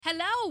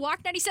Hello,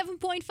 Walk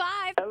 97.5.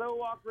 Hello,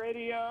 Walk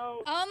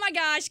Radio. Oh my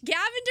gosh,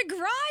 Gavin Degraw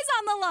is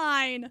on the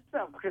line.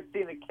 What's up,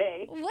 Christina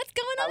Kay? What's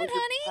going on,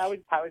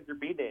 honey? How was your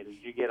B-Day? Did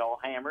you get all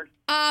hammered?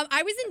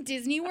 I was in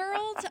Disney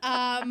World.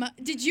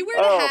 Did you wear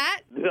the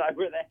hat? Did I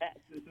wear the hat?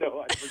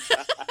 No, I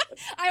forgot.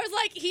 I was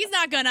like, he's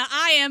not gonna.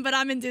 I am, but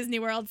I'm in Disney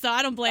World, so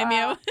I don't blame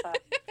you.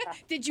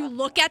 Did you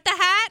look at the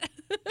hat?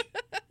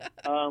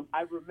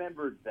 I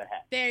remembered the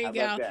hat. There you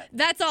go. That?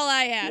 That's all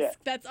I ask. Yeah.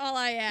 That's all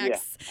I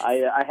ask.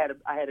 Yeah. I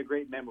had a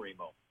great memory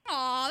moment.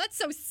 Aw, that's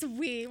so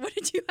sweet. What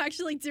did you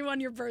actually do on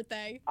your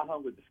birthday? I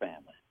hung with the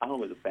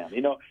family.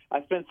 You know,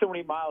 I spent so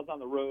many miles on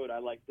the road. I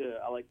like to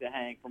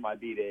hang for my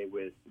B-Day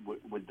with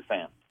the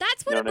family.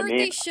 That's what you a know birthday I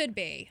mean? should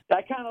be.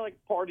 I kind of like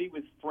party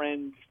with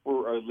friends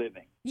for a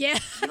living. Yeah,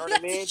 You know what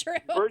I mean? that's true.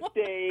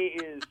 Birthday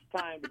is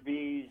time to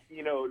be,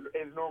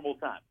 is normal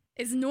time.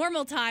 It's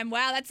normal time.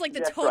 Wow, that's like the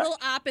That's total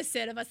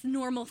opposite of us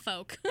normal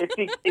folk.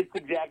 It's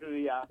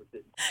exactly the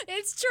opposite.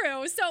 It's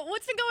true. So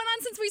what's been going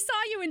on since we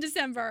saw you in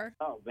December?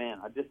 Oh man,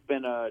 I've just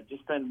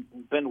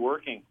been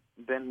working,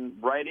 been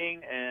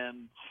writing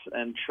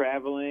and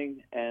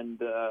traveling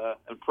and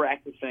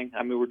practicing.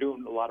 I mean, we're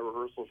doing a lot of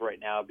rehearsals right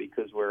now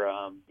because we're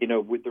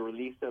with the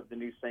release of the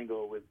new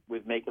single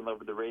with Making Love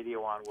with the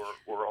Radio on,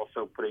 we're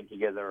also putting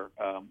together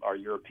our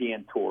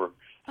European tour.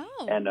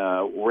 Oh. And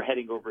we're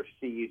heading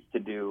overseas to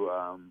do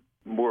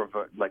more of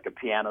a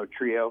piano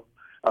trio.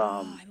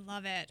 I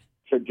love it.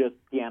 So just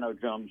piano,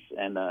 drums,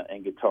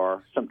 and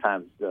guitar.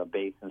 Sometimes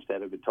bass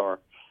instead of guitar.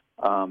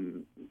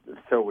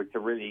 So it's a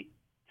really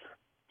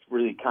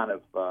kind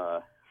of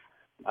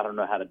I don't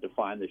know how to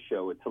define the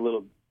show. It's a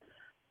little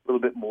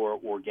bit more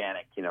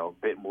organic, a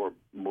bit more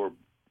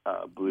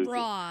bluesy.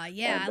 Raw,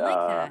 yeah, And,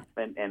 I like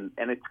that. And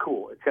it's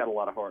cool. It's got a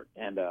lot of heart.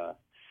 And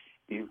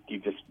you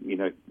just you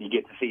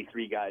get to see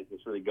three guys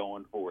that's really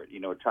going for it.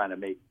 Trying to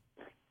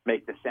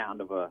make the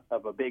sound of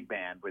a big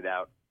band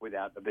without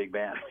a big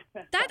band.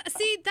 That's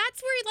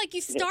where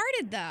you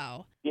started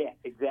though. Yeah,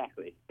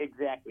 exactly,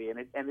 and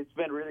it's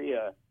been really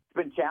it's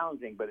been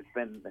challenging, but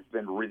it's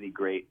been really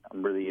great.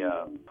 I'm really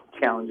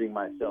challenging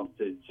myself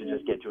to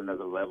just get to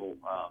another level.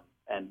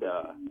 And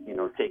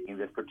taking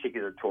this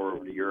particular tour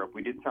over to Europe.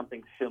 We did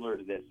something similar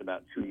to this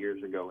about 2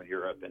 years ago in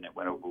Europe, and it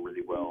went over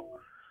really well.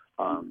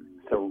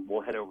 So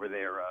we'll head over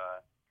there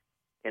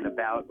in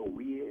about 2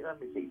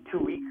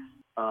 weeks.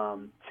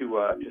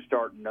 To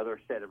start another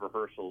set of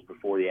rehearsals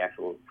before the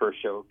actual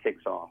first show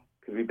kicks off.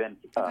 Because we've been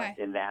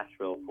in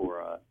Nashville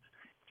for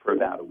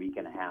about a week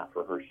and a half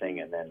rehearsing,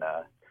 and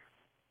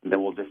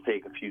then we'll just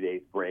take a few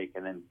days break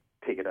and then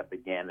pick it up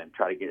again and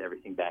try to get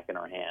everything back in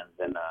our hands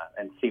and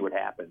see what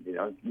happens.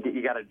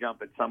 You got to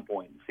jump at some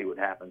point and see what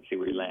happens, see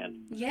where you land.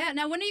 Yeah.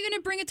 Now, when are you going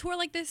to bring a tour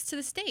like this to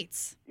the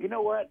States? You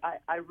know what?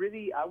 I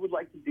would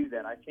like to do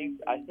that. I think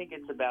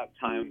it's about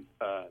time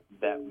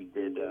that we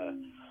did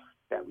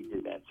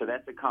that. So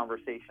that's a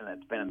conversation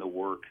that's been in the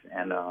works,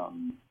 and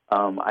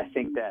I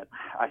think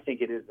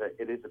it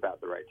is about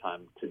the right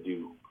time to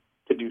do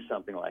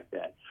something like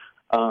that.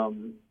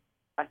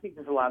 I think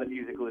there's a lot of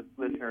music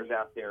listeners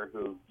out there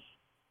who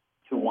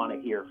want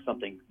to hear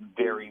something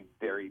very,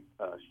 very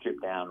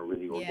stripped down,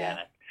 really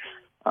organic.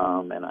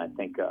 And I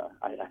think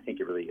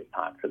it really is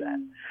time for that.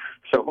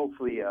 So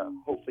hopefully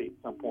at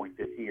some point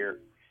this year.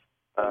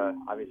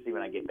 Obviously,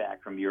 when I get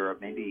back from Europe,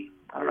 maybe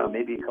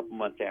a couple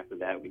months after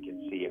that, we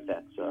can see if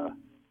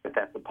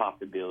that's a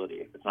possibility.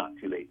 If it's not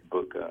too late to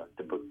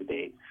book the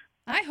date.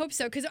 I hope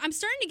so, because I'm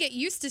starting to get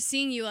used to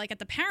seeing you at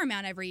the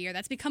Paramount every year.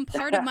 That's become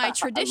part of my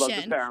tradition. I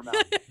love the Paramount.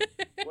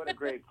 What a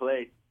great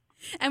place!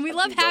 And we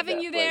love having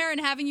you there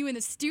and having you in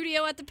the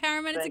studio at the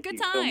Paramount. It's a good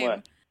time. Thank you so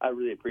much. I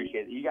really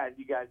appreciate it. You guys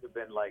have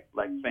been like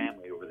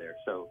family over there,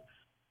 so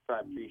I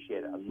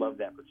appreciate it. I love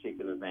that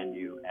particular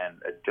venue, and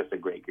it's just a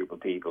great group of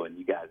people, and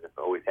you guys have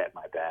always had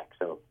my back.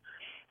 So,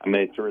 I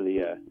mean, it's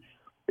really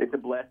it's a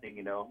blessing,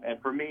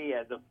 And for me,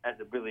 as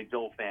a Billy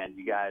Joel fan,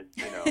 you guys,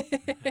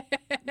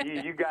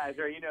 you guys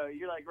are,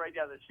 you're like right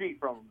down the street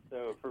from him.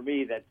 So for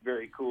me, that's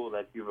very cool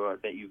that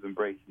you've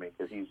embraced me,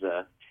 because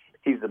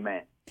he's the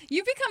man.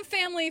 You've become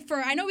family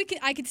for,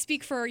 I could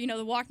speak for,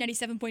 the Walk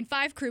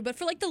 97.5 crew, but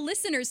for the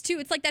listeners too.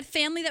 It's like that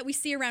family that we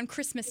see around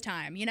Christmas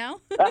time,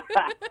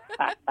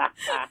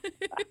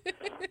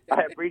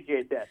 I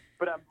appreciate that.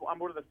 But I'm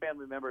one of the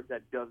family members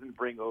that doesn't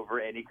bring over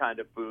any kind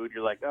of food.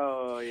 You're like,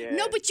 oh, yeah.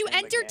 No, but you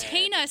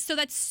entertain us, so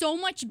that's so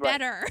much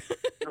better.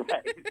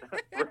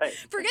 Right.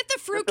 Forget the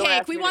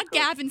fruitcake. We want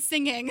Gavin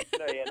singing.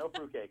 No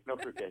fruitcake. No,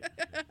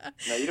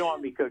 you don't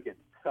want me cooking.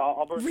 So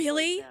I'll burn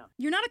Really?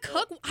 You're not a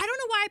cook? I don't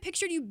know why I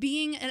pictured you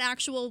being an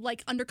actual,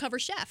 undercover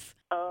chef.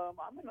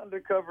 I'm an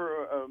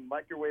undercover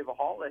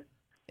microwave-aholic.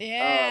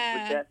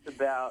 Yeah. But that's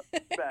about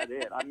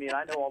it. I mean,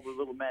 I know all the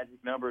little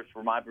magic numbers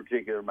for my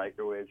particular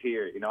microwave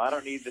here. I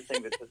don't need the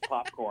thing that says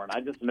popcorn.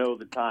 I just know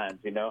the times,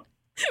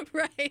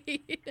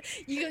 Right.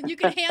 You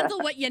can handle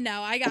what you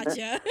know. I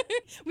gotcha.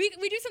 We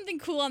do something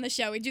cool on the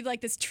show. We do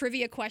this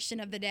trivia question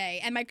of the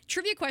day. And my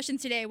trivia question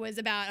today was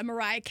about a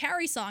Mariah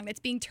Carey song that's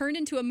being turned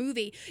into a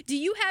movie. Do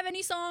you have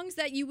any songs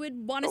that you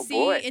would want to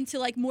see into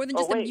more than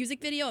just a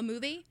music video, a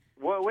movie?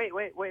 Well, wait.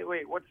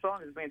 What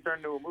song is being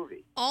turned into a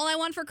movie? All I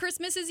Want for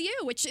Christmas Is You,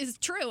 which is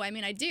true. I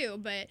mean, I do,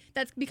 but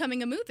that's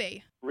becoming a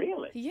movie.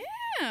 Really?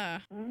 Yeah.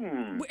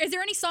 Is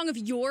there any song of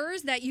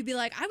yours that you'd be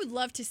like, I would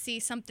love to see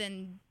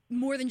something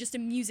more than just a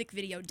music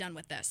video done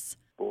with this?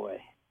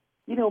 Boy.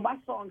 My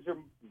songs are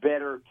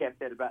better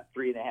kept at about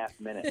 3.5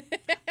 minutes.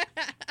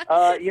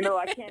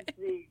 I can't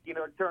see,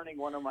 turning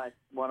one of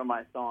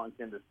my songs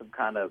into some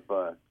kind of,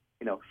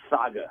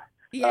 saga.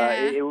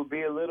 Yeah. It would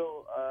be a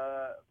little,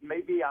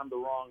 maybe I'm the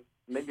wrong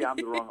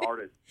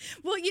artist.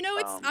 Well,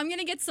 I'm going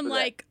to get some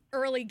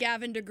early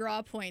Gavin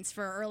Degraw points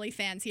for our early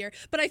fans here,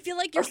 but I feel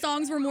like your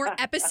songs were more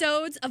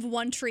episodes of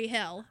One Tree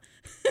Hill.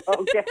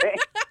 Okay.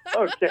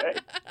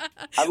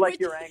 I like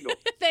your angle.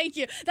 Thank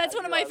you. That's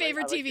one of my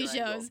favorite TV shows.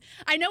 Angle.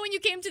 I know when you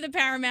came to the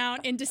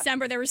Paramount in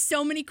December, there were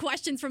so many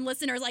questions from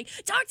listeners like,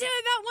 talk to me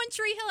about One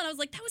Tree Hill. And I was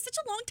like, that was such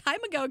a long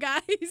time ago,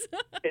 guys.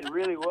 It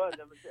really was.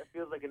 It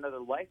feels like another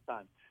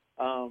lifetime.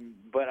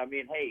 But I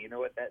mean, hey, you know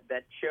what?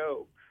 That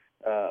show,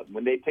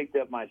 when they picked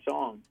up my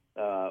song,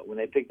 when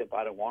they picked up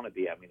I Don't Want to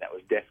Be, I mean, that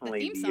was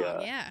definitely the theme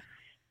song,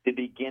 the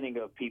beginning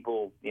of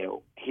people,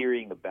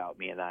 hearing about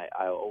me. And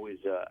I'll always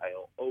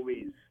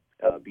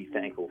be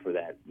thankful for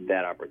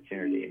that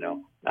opportunity.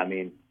 I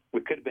mean,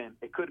 it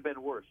could have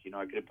been worse.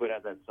 I could have put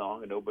out that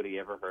song and nobody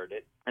ever heard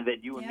it. And then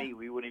you and me,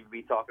 we wouldn't even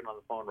be talking on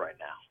the phone right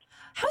now.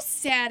 How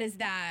sad is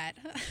that?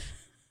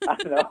 I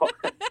know.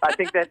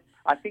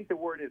 I think the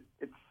word is,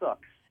 it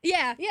sucks.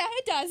 Yeah,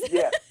 it does.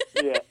 Yeah.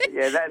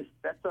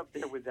 That's up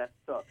there with that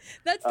sucks.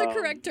 That's the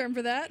correct term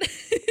for that.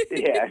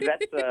 Yeah,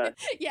 that's.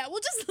 Yeah, we'll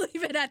just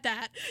leave it at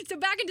that. So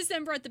back in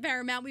December at the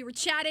Paramount, we were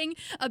chatting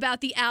about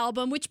the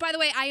album, which, by the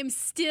way, I am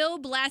still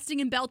blasting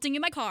and belting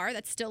in my car.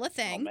 That's still a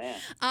thing. Oh man,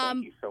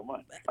 thank you so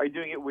much. Are you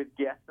doing it with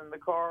guests in the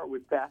car,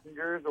 with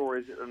passengers, or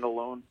is it an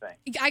alone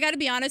thing? I got to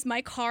be honest,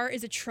 my car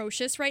is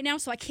atrocious right now,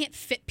 so I can't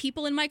fit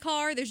people in my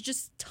car. There's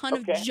just a ton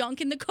of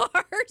junk in the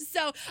car,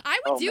 so I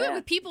would do it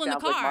with people in the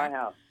car. Like my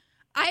house.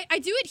 I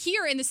do it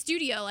here in the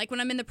studio, like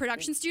when I'm in the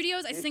production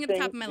studios. I sing at the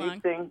top of my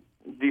lungs. Do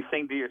you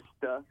sing to your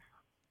stuff?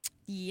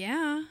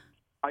 Yeah.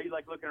 Are you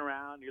looking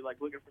around? You're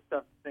looking for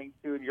stuff to sing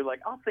to, and you're like,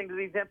 I'll sing to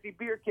these empty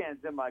beer cans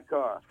in my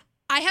car.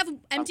 I have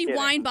empty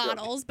wine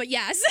bottles, but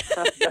yes.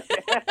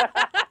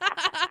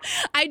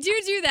 I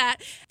do that.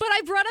 But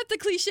I brought up the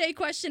cliche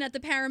question at the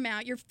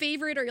Paramount, your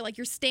favorite or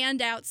your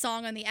standout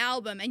song on the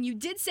album, and you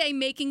did say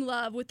Making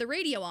Love with the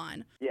Radio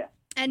On. Yeah.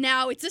 And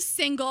now it's a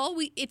single.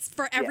 It's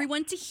for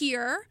everyone to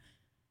hear.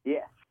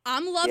 Yeah.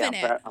 I'm loving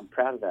it. I'm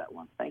proud of that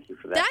one. Thank you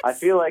for that. I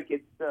feel like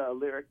it's a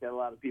lyric that a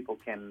lot of people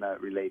can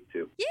relate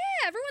to. Yeah,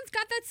 everyone's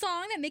got that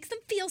song that makes them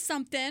feel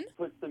something.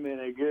 Puts them in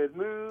a good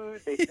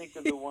mood. They think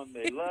of the one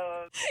they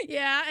love.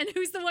 Yeah, and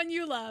who's the one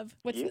you love?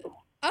 What's you.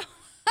 Oh.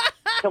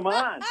 Come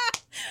on.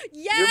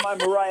 Yeah. You're my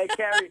Mariah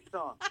Carey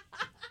song.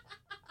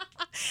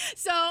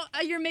 So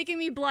you're making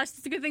me blush.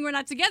 It's a good thing we're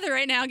not together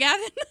right now,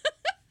 Gavin.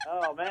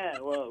 Oh man,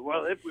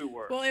 well, if we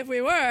were. Well, if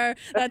we were,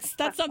 that's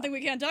something we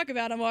can't talk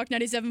about on Walk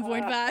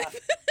 97.5.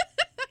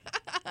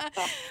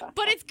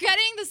 But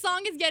the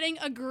song is getting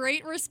a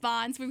great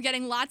response. We're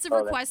getting lots of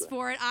requests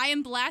for it. I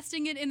am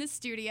blasting it in the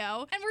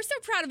studio, and we're so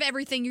proud of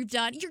everything you've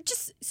done. You're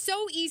just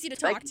so easy to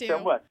talk to. Thank you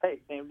so much. Hey,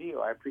 same to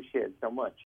you. I appreciate it so much.